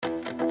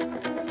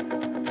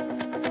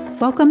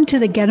Welcome to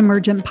the Get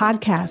Emergent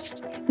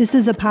podcast. This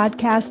is a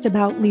podcast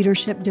about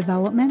leadership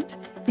development,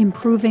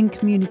 improving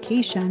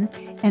communication,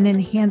 and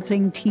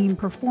enhancing team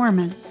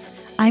performance.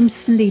 I'm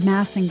Cindy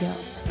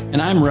Massengill.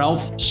 And I'm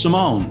Ralph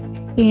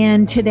Simone.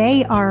 And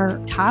today our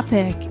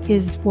topic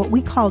is what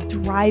we call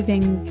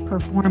driving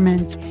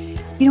performance.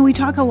 You know, we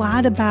talk a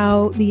lot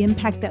about the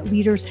impact that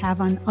leaders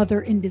have on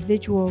other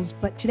individuals,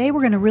 but today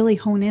we're going to really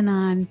hone in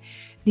on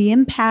the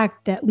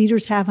impact that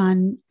leaders have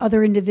on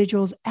other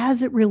individuals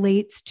as it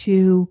relates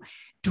to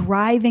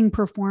driving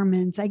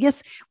performance. I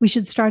guess we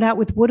should start out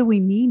with, what do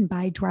we mean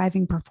by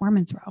driving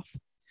performance, Ralph?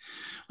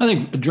 I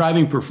think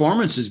driving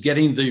performance is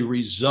getting the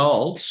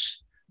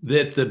results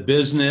that the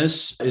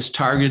business is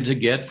targeted to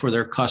get for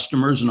their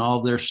customers and all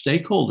of their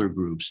stakeholder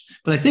groups.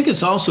 But I think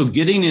it's also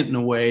getting it in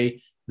a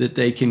way that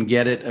they can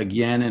get it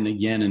again and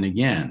again and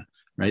again,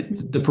 right?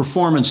 The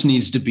performance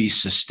needs to be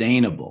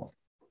sustainable.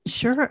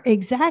 Sure,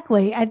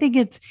 exactly. I think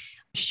it's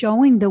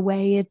showing the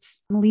way, it's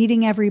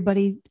leading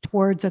everybody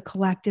towards a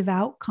collective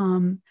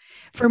outcome.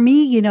 For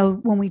me, you know,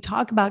 when we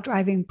talk about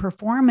driving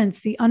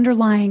performance, the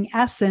underlying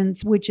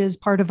essence, which is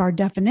part of our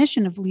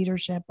definition of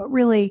leadership, but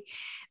really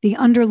the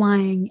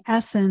underlying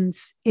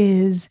essence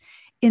is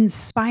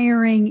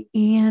inspiring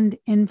and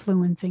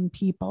influencing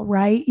people,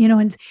 right? You know,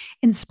 and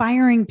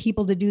inspiring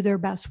people to do their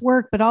best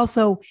work, but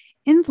also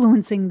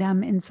influencing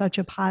them in such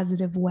a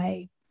positive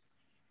way.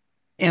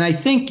 And I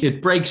think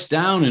it breaks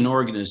down in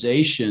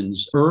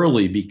organizations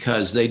early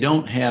because they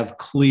don't have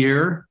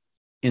clear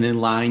and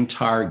in-line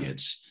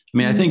targets. I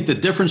mean, I think the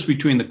difference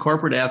between the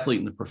corporate athlete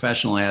and the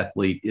professional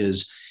athlete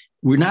is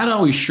we're not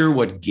always sure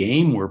what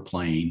game we're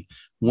playing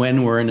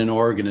when we're in an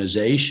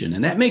organization.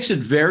 And that makes it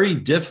very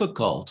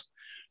difficult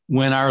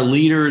when our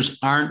leaders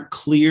aren't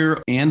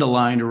clear and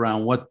aligned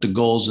around what the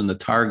goals and the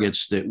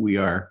targets that we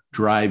are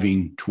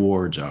driving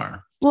towards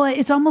are. Well,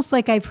 it's almost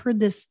like I've heard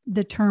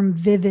the term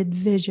vivid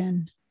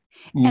vision.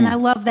 And I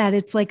love that.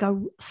 It's like a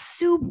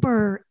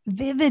super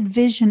vivid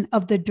vision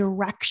of the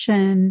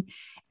direction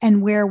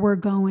and where we're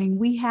going.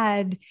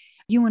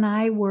 You and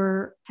I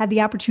had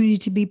the opportunity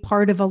to be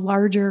part of a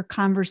larger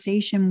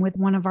conversation with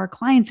one of our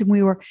clients. And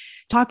we were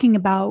talking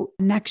about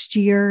next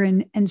year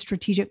and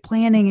strategic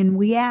planning. And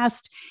we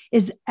asked,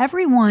 is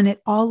everyone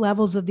at all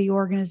levels of the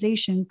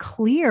organization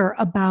clear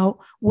about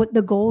what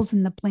the goals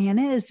and the plan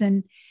is?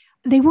 And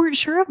they weren't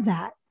sure of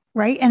that.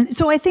 Right. And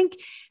so I think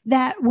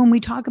that when we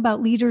talk about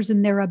leaders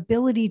and their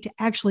ability to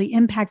actually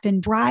impact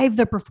and drive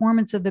the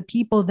performance of the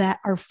people that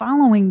are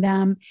following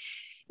them,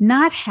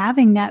 not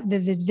having that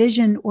vivid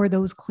vision or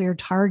those clear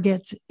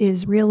targets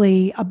is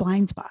really a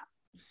blind spot.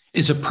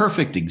 It's a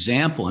perfect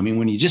example. I mean,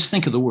 when you just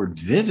think of the word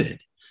vivid,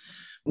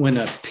 when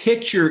a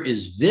picture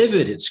is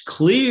vivid, it's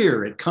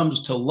clear, it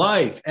comes to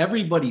life,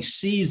 everybody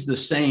sees the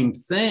same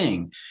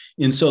thing.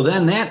 And so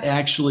then that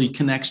actually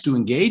connects to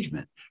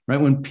engagement. Right?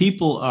 When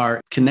people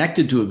are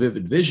connected to a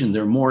vivid vision,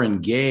 they're more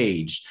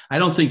engaged. I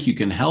don't think you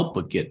can help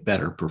but get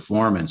better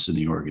performance in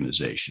the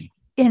organization.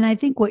 And I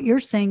think what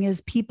you're saying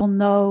is people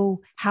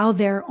know how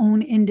their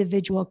own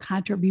individual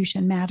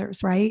contribution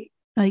matters, right?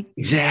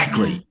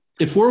 Exactly.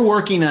 If we're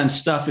working on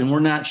stuff and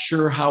we're not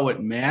sure how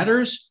it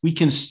matters, we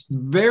can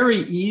very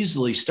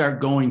easily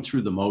start going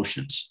through the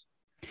motions.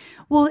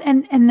 Well,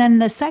 and then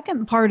the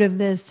second part of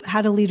this,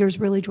 how do leaders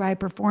really drive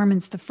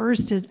performance? The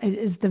first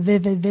is the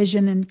vivid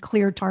vision and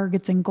clear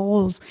targets and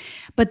goals.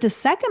 But the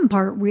second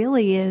part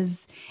really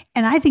is,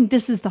 and I think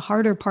this is the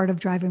harder part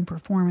of driving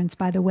performance,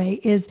 by the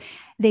way, is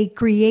they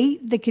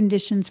create the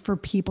conditions for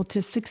people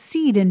to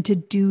succeed and to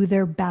do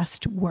their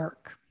best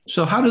work.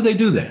 So how do they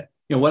do that?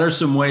 You know, what are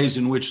some ways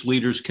in which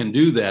leaders can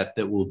do that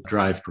will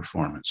drive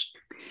performance?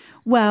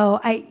 Well,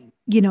 I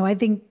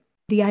think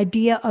the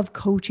idea of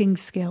coaching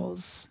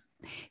skills.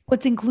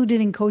 What's included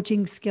in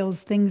coaching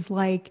skills, things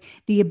like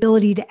the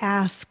ability to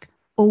ask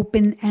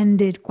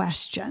open-ended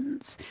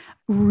questions,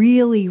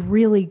 really,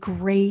 really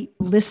great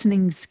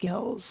listening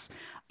skills,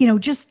 you know,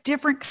 just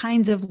different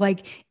kinds of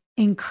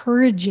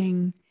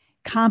encouraging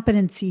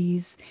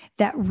competencies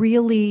that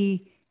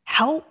really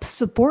help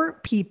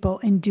support people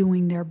in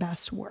doing their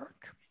best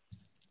work.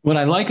 What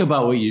I like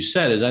about what you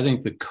said is I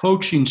think the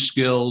coaching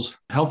skills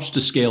helps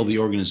to scale the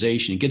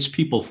organization. It gets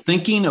people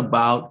thinking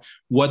about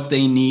what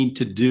they need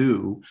to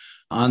do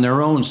on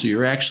their own. So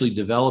you're actually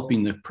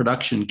developing the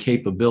production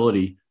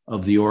capability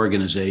of the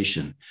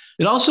organization.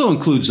 It also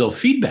includes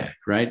feedback,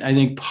 right? I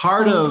think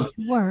part of,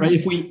 right,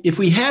 if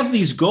we have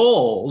these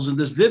goals and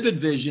this vivid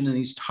vision and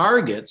these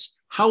targets,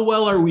 how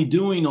well are we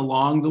doing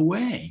along the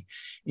way?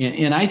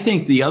 And I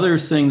think the other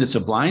thing that's a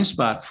blind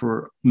spot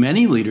for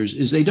many leaders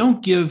is they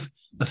don't give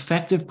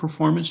effective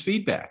performance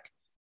feedback,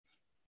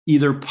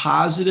 either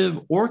positive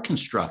or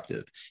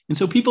constructive. And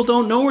so people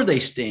don't know where they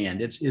stand.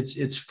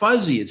 It's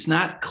fuzzy. It's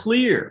not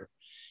clear.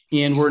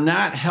 And we're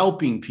not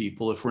helping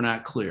people if we're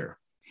not clear.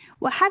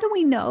 Well, how do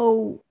we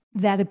know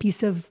that a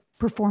piece of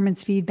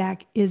performance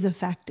feedback is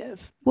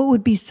effective? What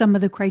would be some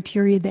of the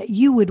criteria that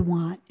you would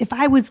want? If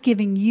I was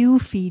giving you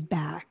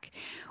feedback,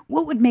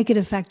 what would make it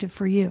effective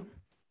for you?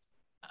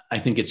 I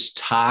think it's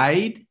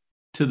tied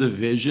to the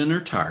vision or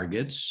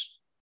targets.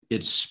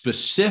 It's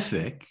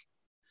specific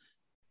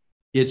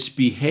it's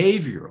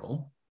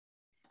behavioral,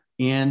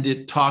 and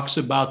it talks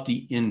about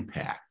the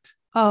impact.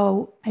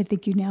 Oh, I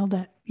think you nailed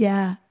it.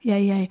 Yeah.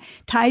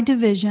 Tied to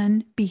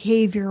vision,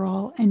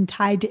 behavioral, and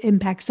tied to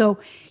impact. So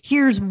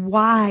here's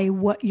why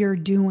what you're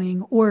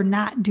doing or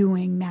not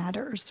doing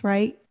matters,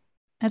 right?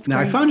 That's Now,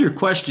 great. I found your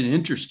question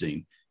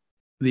interesting.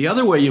 The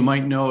other way you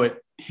might know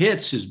it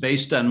hits is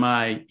based on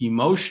my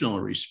emotional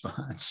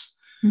response.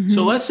 Mm-hmm.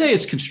 So let's say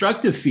it's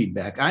constructive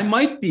feedback. I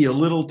might be a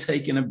little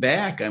taken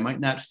aback. I might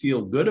not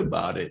feel good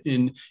about it.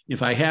 And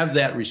if I have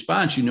that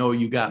response,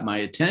 you got my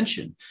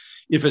attention.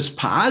 If it's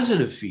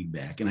positive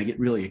feedback and I get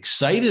really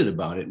excited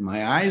about it and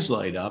my eyes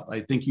light up, I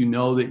think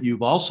that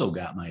you've also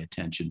got my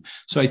attention.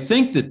 So I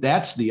think that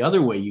that's the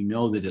other way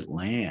that it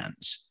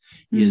lands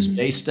is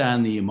based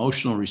on the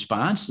emotional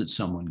response that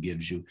someone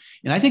gives you.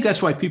 And I think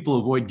that's why people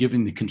avoid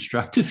giving the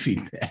constructive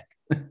feedback.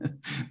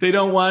 They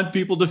don't want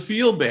people to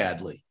feel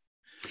badly.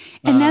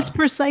 And that's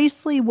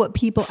precisely what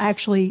people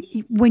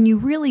actually, when you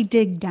really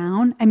dig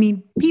down, I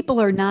mean, people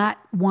are not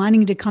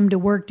wanting to come to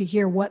work to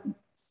hear what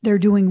they're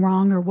doing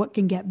wrong or what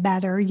can get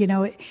better,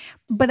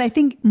 but I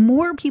think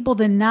more people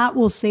than not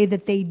will say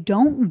that they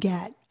don't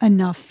get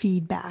enough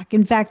feedback.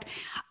 In fact,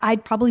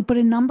 I'd probably put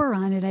a number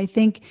on it. I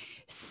think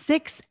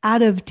 6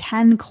 out of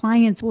 10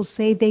 clients will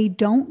say they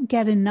don't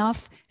get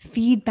enough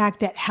feedback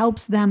that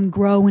helps them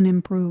grow and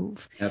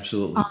improve.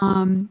 Absolutely.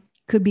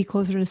 Could be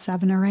closer to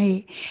 7 or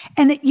 8.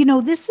 And,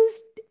 this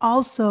is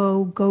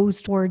also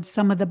goes towards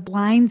some of the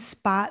blind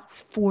spots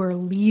for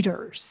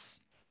leaders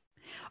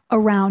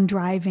around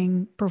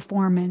driving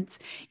performance.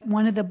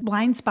 One of the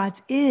blind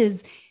spots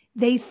is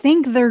they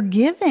think they're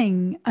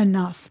giving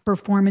enough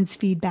performance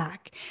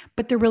feedback,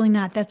 but they're really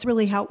not. That's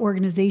really how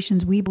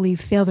organizations, we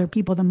believe, fail their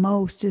people the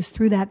most, is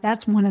through that.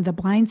 That's one of the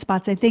blind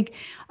spots. I think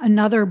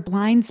another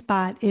blind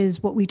spot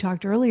is what we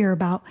talked earlier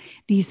about,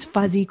 these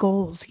fuzzy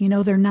goals.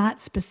 They're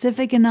not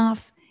specific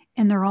enough,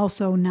 and they're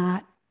also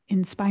not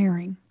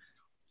inspiring.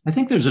 I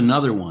think there's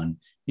another one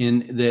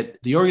in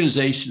that the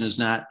organization is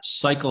not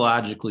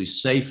psychologically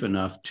safe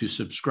enough to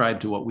subscribe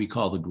to what we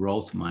call the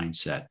growth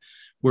mindset,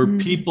 where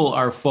people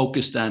are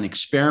focused on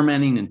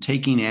experimenting and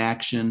taking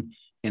action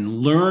and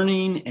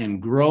learning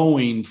and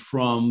growing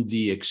from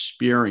the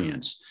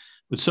experience.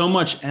 But so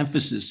much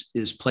emphasis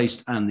is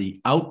placed on the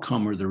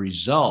outcome or the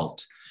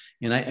result.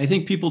 And I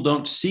think people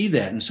don't see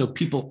that. And so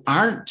people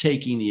aren't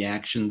taking the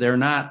action. They're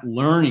not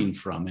learning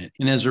from it.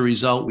 And as a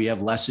result, we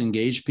have less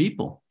engaged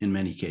people in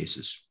many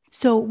cases.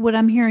 So what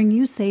I'm hearing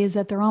you say is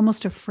that they're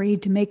almost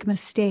afraid to make a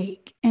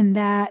mistake, and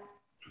that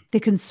the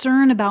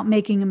concern about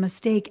making a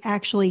mistake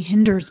actually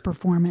hinders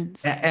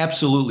performance.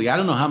 Absolutely. I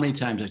don't know how many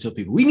times I tell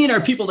people, we need our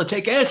people to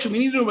take action. We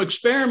need to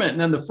experiment. And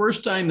then the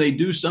first time they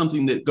do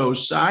something that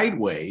goes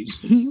sideways.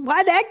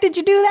 Why the heck did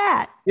you do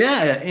that?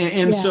 Yeah.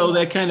 And so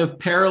that kind of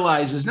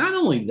paralyzes not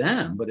only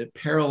them, but it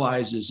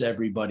paralyzes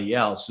everybody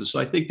else. And so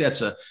I think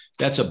that's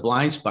a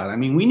blind spot. I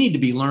mean, we need to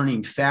be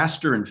learning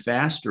faster and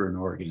faster in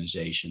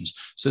organizations.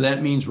 So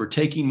that means we're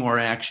taking more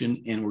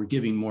action and we're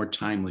giving more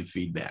timely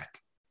feedback.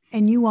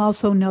 And you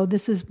also know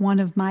this is one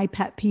of my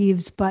pet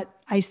peeves, but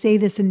I say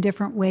this in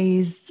different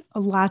ways,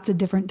 lots of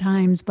different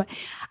times. But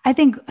I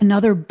think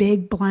another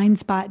big blind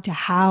spot to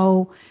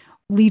how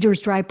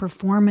leaders drive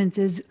performance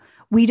is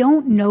we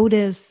don't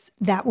notice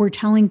that we're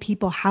telling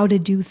people how to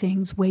do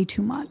things way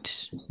too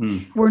much.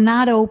 We're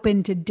not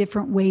open to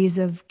different ways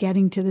of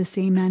getting to the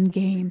same end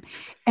game.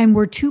 And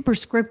we're too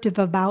prescriptive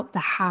about the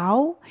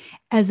how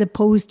as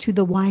opposed to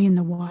the why and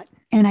the what.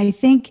 And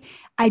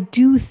I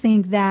do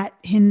think that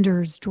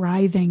hinders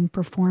driving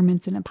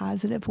performance in a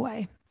positive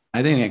way.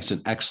 I think that's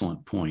an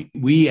excellent point.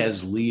 We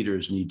as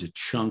leaders need to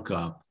chunk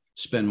up,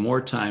 spend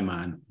more time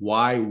on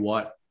why,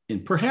 what,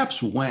 and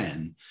perhaps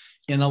when,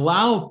 and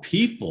allow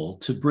people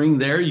to bring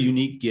their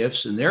unique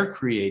gifts and their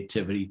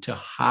creativity to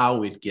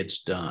how it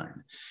gets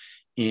done.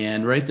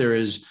 And right there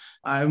is,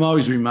 I'm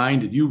always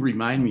reminded, you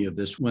remind me of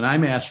this. When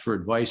I'm asked for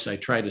advice, I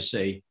try to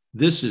say,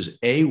 this is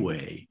a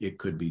way it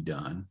could be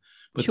done.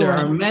 But There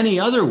are many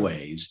other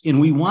ways, and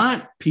we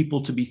want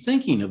people to be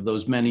thinking of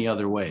those many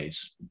other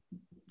ways.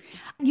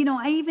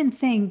 I even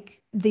think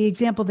the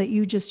example that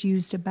you just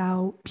used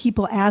about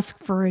people ask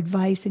for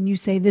advice and you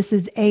say, this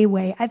is a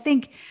way. I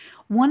think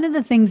one of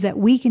the things that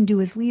we can do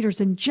as leaders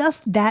in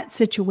just that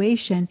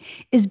situation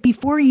is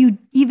before you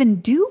even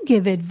do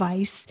give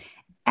advice,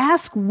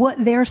 ask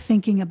what they're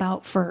thinking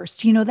about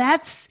first.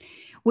 That's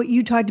what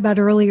you talked about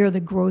earlier, the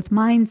growth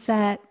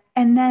mindset.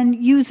 And then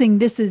using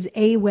this as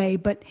a way,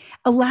 but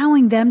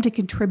allowing them to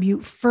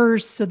contribute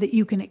first so that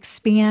you can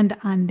expand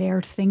on their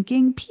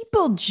thinking.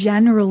 People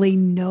generally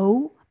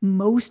know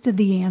most of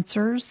the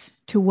answers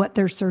to what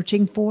they're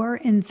searching for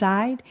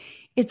inside.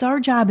 It's our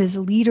job as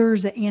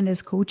leaders and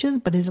as coaches,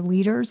 but as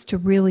leaders to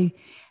really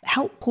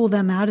help pull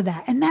them out of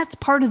that. And that's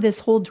part of this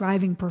whole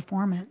driving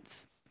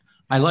performance.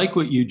 I like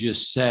what you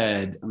just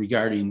said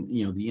regarding,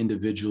 the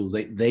individuals,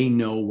 they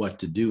know what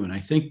to do. And I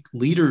think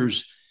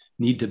leaders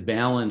need to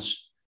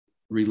balance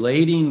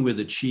relating with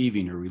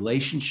achieving, a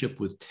relationship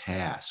with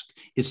task.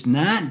 It's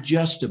not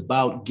just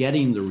about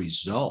getting the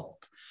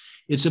result.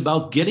 It's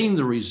about getting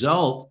the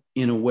result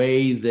in a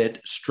way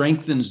that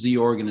strengthens the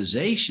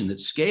organization, that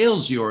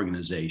scales the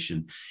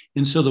organization.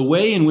 And so the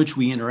way in which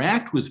we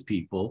interact with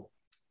people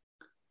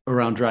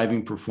around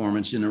driving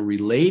performance in a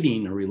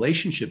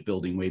relationship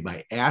building way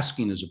by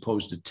asking as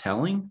opposed to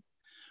telling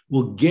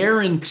will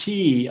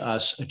guarantee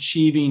us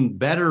achieving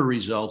better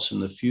results in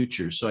the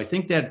future. So I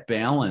think that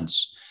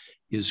balance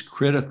is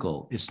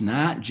critical. It's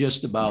not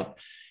just about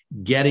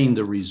getting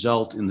the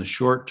result in the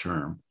short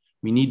term.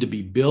 We need to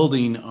be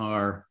building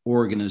our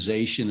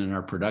organization and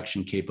our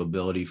production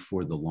capability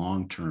for the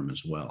long term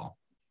as well.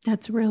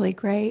 That's really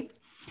great.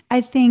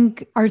 I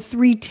think our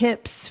 3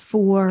 tips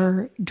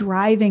for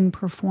driving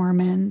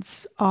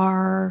performance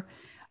are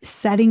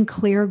setting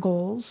clear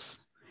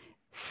goals,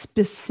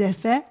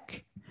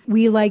 specific.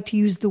 We like to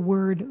use the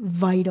word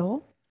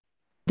vital.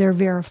 They're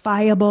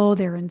verifiable,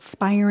 they're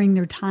inspiring,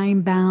 they're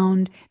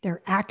time-bound,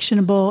 they're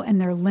actionable, and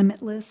they're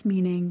limitless,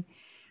 meaning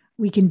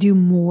we can do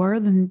more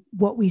than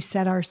what we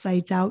set our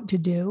sights out to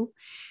do.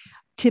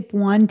 Tip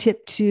 1,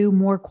 tip 2,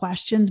 more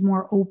questions,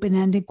 more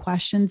open-ended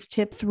questions.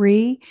 Tip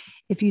 3,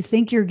 if you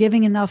think you're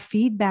giving enough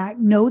feedback,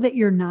 know that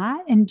you're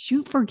not and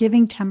shoot for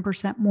giving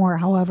 10% more,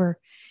 however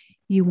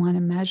you want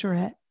to measure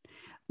it.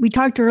 We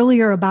talked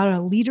earlier about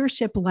a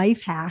leadership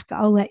life hack.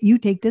 I'll let you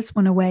take this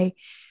one away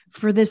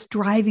for this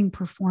driving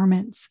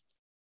performance.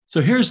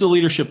 So here's the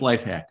leadership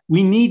life hack.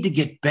 We need to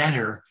get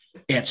better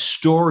at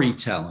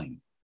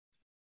storytelling.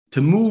 To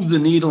move the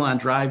needle on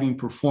driving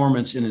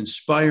performance and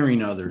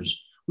inspiring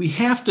others, we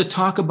have to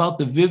talk about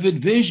the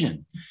vivid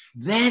vision.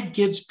 That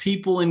gets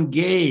people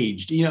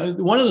engaged.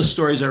 One of the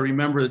stories I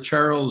remember that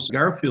Charles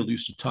Garfield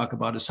used to talk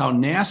about is how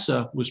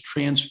NASA was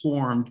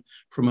transformed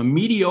from a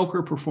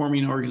mediocre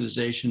performing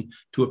organization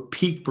to a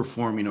peak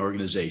performing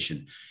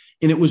organization.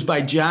 And it was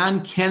by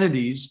John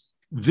Kennedy's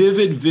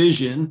vivid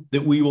vision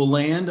that we will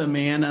land a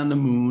man on the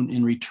moon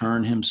and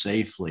return him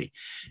safely.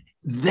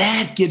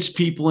 That gets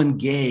people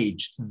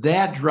engaged.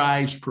 That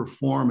drives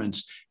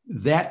performance.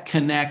 That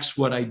connects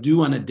what I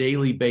do on a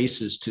daily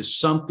basis to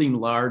something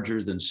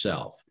larger than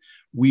self.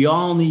 We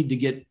all need to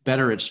get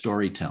better at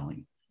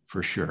storytelling,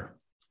 for sure.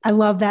 I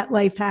love that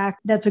life hack.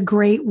 That's a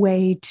great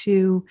way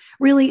to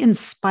really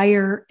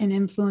inspire and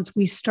influence.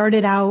 We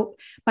started out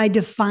by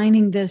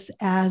defining this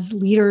as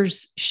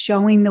leaders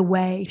showing the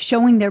way,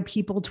 showing their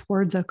people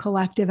towards a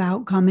collective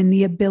outcome and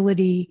the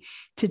ability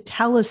to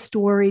tell a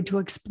story, to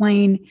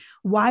explain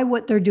why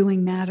what they're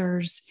doing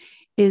matters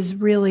is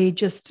really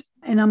just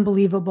an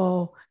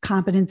unbelievable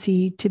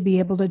competency to be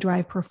able to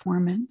drive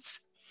performance.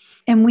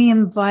 And we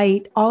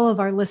invite all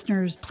of our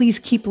listeners, please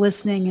keep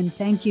listening, and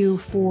thank you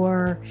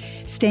for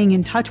staying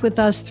in touch with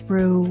us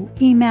through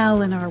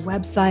email and our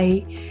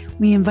website.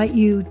 We invite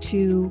you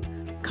to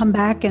come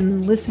back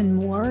and listen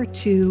more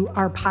to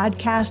our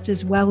podcast,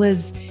 as well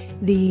as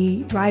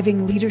the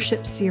Driving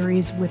Leadership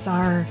series with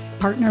our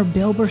partner,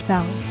 Bill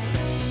Berthel.